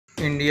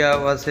India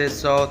vs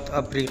South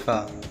Africa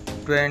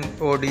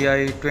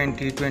ODI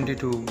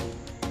 2022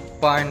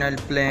 Final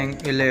Playing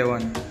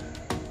 11.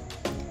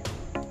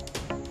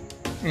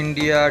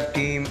 India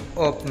Team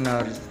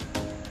Openers.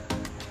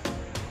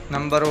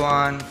 Number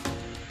 1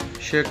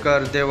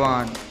 Shikhar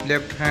Dhawan,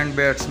 left hand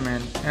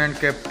batsman and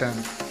captain.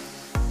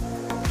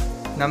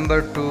 Number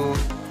 2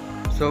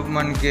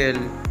 Shubman Gill,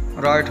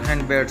 right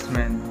hand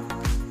batsman.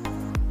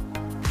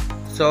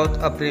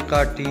 South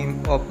Africa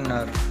Team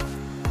Opener.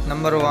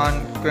 Number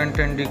 1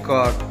 Quinton de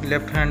Kock,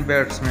 left hand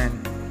batsman.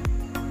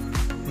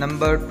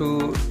 Number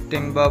 2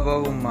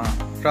 Timbabawuma,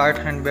 right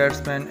hand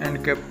batsman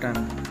and captain.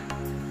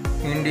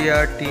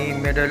 India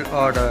Team Middle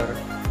Order.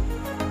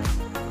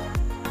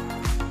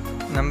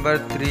 Number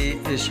 3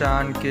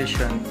 Ishan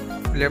Kishan,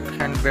 left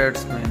hand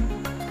batsman.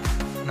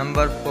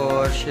 Number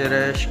 4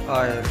 Suresh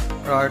Iyer,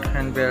 right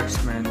hand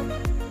batsman.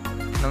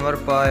 Number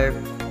 5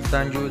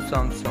 Sanju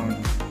Samson,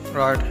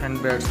 right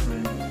hand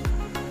batsman.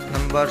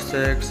 Number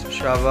 6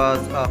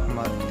 Shahbaz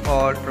Ahmed,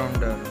 all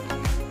rounder.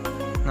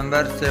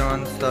 Number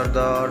 7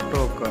 Sardar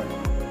Tokar,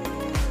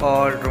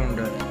 all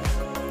rounder.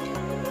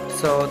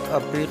 South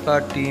Africa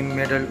Team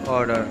Middle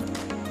Order.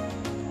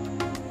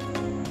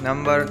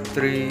 Number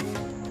 3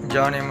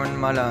 Johnnyman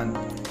Malan.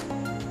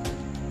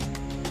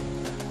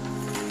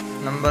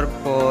 Number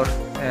 4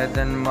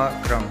 Eden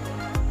Makram,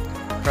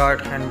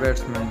 right hand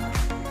batsman.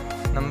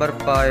 Number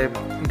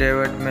 5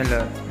 David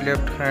Miller,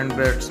 left hand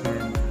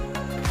batsman.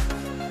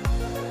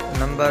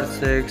 Number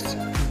 6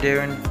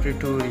 Devin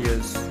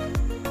Pretorius,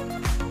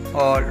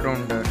 all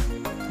rounder.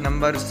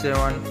 Number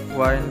 7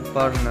 Wayne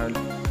Purnell,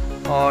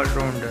 all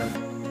rounder.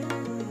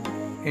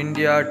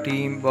 India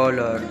Team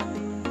Bowler.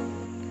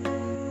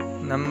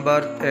 Number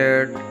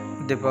 8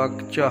 Deepak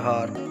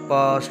Chahar,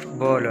 fast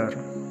bowler.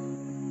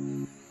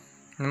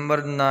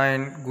 Number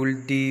 9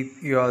 Kuldeep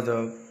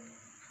Yadav,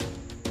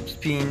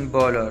 spin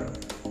bowler.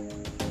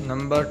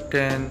 Number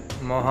 10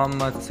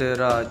 Mohammad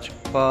Siraj,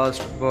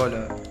 fast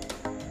bowler.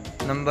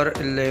 Number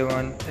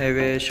 11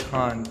 Avesh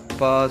Khan,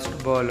 fast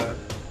bowler.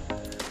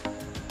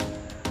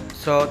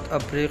 South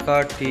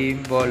Africa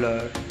Team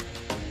Bowler.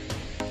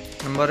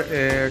 Number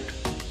 8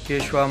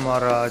 Keshwa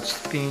Maharaj,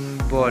 spin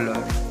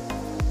bowler.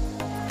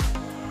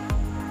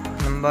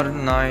 Number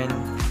 9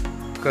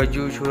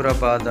 Kaju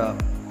Shurabada,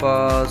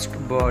 fast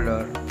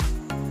bowler.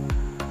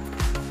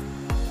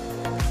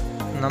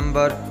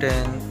 Number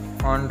 10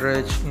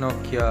 Heinrich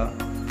Nokia,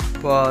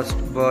 fast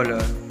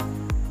bowler.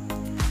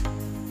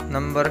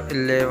 Number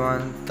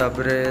 11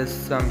 Tabrez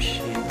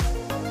Samshi,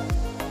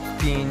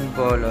 spin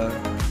bowler.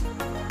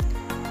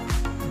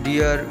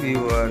 Dear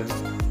viewers,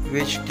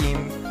 which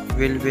team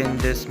will win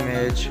this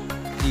match?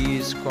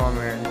 Please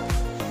comment.